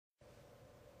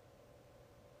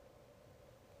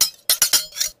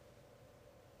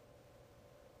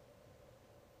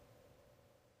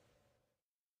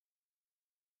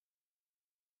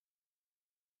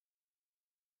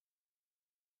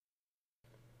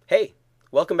Hey,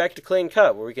 welcome back to Clean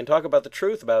Cut, where we can talk about the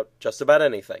truth about just about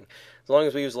anything, as long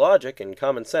as we use logic and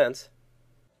common sense.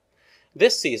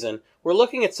 This season, we're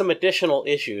looking at some additional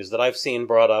issues that I've seen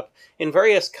brought up in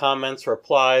various comments,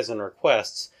 replies, and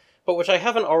requests, but which I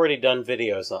haven't already done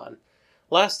videos on.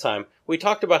 Last time, we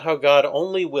talked about how God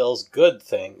only wills good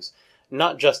things,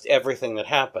 not just everything that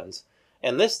happens.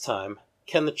 And this time,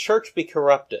 can the church be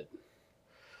corrupted?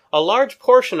 A large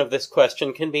portion of this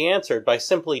question can be answered by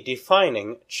simply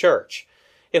defining church.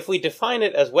 If we define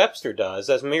it as Webster does,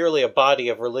 as merely a body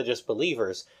of religious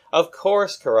believers, of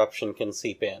course corruption can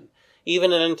seep in.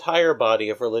 Even an entire body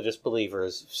of religious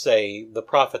believers, say the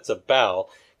prophets of Baal,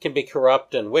 can be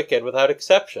corrupt and wicked without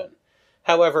exception.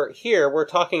 However, here we're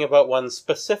talking about one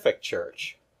specific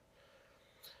church.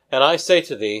 And I say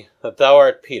to thee that thou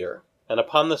art Peter, and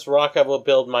upon this rock I will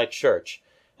build my church,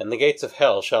 and the gates of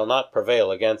hell shall not prevail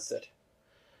against it.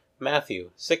 Matthew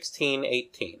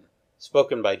 16:18,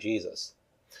 spoken by Jesus.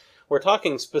 We're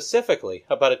talking specifically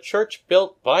about a church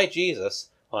built by Jesus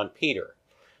on Peter.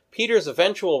 Peter's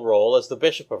eventual role as the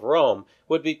Bishop of Rome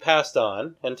would be passed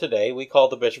on, and today we call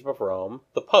the Bishop of Rome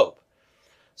the Pope.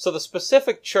 So the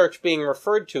specific church being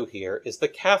referred to here is the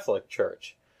Catholic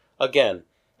Church. Again,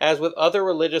 as with other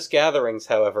religious gatherings,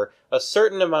 however, a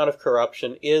certain amount of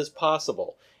corruption is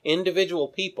possible. Individual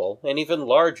people, and even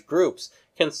large groups,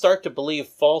 can start to believe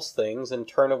false things and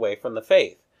turn away from the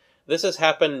faith. This has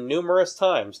happened numerous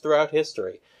times throughout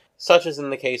history, such as in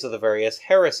the case of the various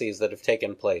heresies that have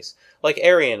taken place, like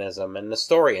Arianism and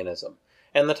Nestorianism,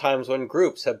 and the times when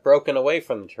groups have broken away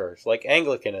from the church, like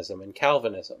Anglicanism and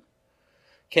Calvinism.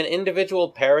 Can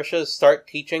individual parishes start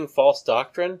teaching false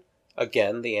doctrine?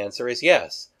 Again, the answer is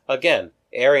yes. Again,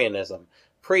 Arianism.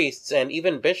 Priests and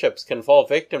even bishops can fall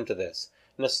victim to this.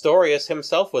 Nestorius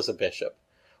himself was a bishop.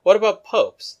 What about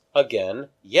popes? Again,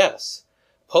 yes.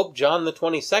 Pope John the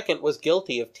 22nd was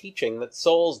guilty of teaching that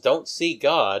souls don't see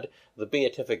God, the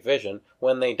beatific vision,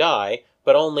 when they die,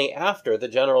 but only after the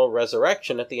general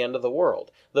resurrection at the end of the world.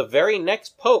 The very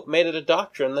next pope made it a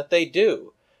doctrine that they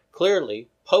do. Clearly,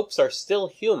 popes are still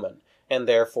human, and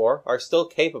therefore are still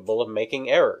capable of making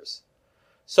errors.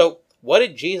 So, what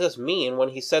did Jesus mean when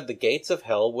he said the gates of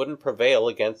hell wouldn't prevail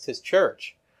against his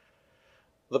church?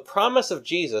 The promise of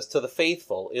Jesus to the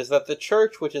faithful is that the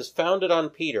church which is founded on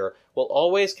Peter will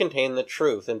always contain the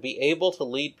truth and be able to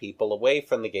lead people away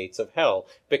from the gates of hell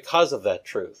because of that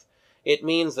truth. It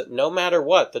means that no matter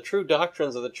what, the true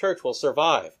doctrines of the church will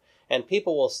survive, and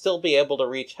people will still be able to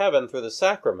reach heaven through the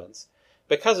sacraments.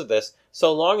 Because of this,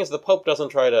 so long as the Pope doesn't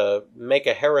try to make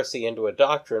a heresy into a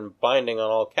doctrine binding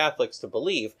on all Catholics to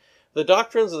believe, the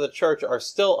doctrines of the church are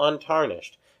still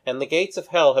untarnished, and the gates of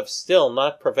hell have still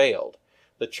not prevailed.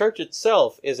 The church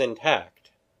itself is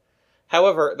intact.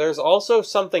 However, there's also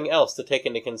something else to take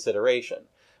into consideration.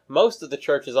 Most of the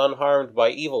church is unharmed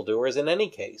by evildoers in any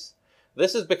case.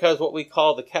 This is because what we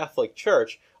call the Catholic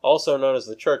Church, also known as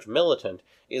the Church Militant,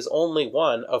 is only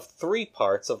one of three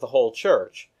parts of the whole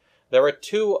church. There are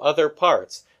two other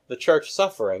parts: the Church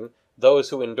Suffering, those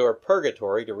who endure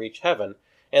purgatory to reach heaven,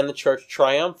 and the Church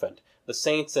Triumphant, the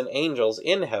saints and angels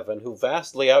in heaven who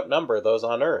vastly outnumber those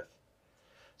on earth.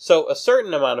 So a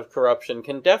certain amount of corruption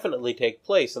can definitely take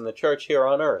place in the church here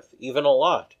on earth, even a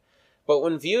lot. But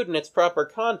when viewed in its proper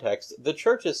context, the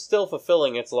church is still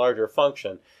fulfilling its larger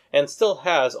function, and still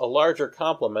has a larger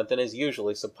complement than is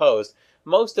usually supposed,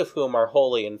 most of whom are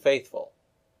holy and faithful.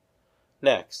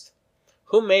 Next,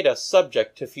 who made us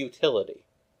subject to futility?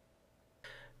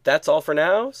 That's all for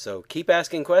now, so keep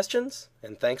asking questions,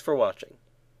 and thanks for watching.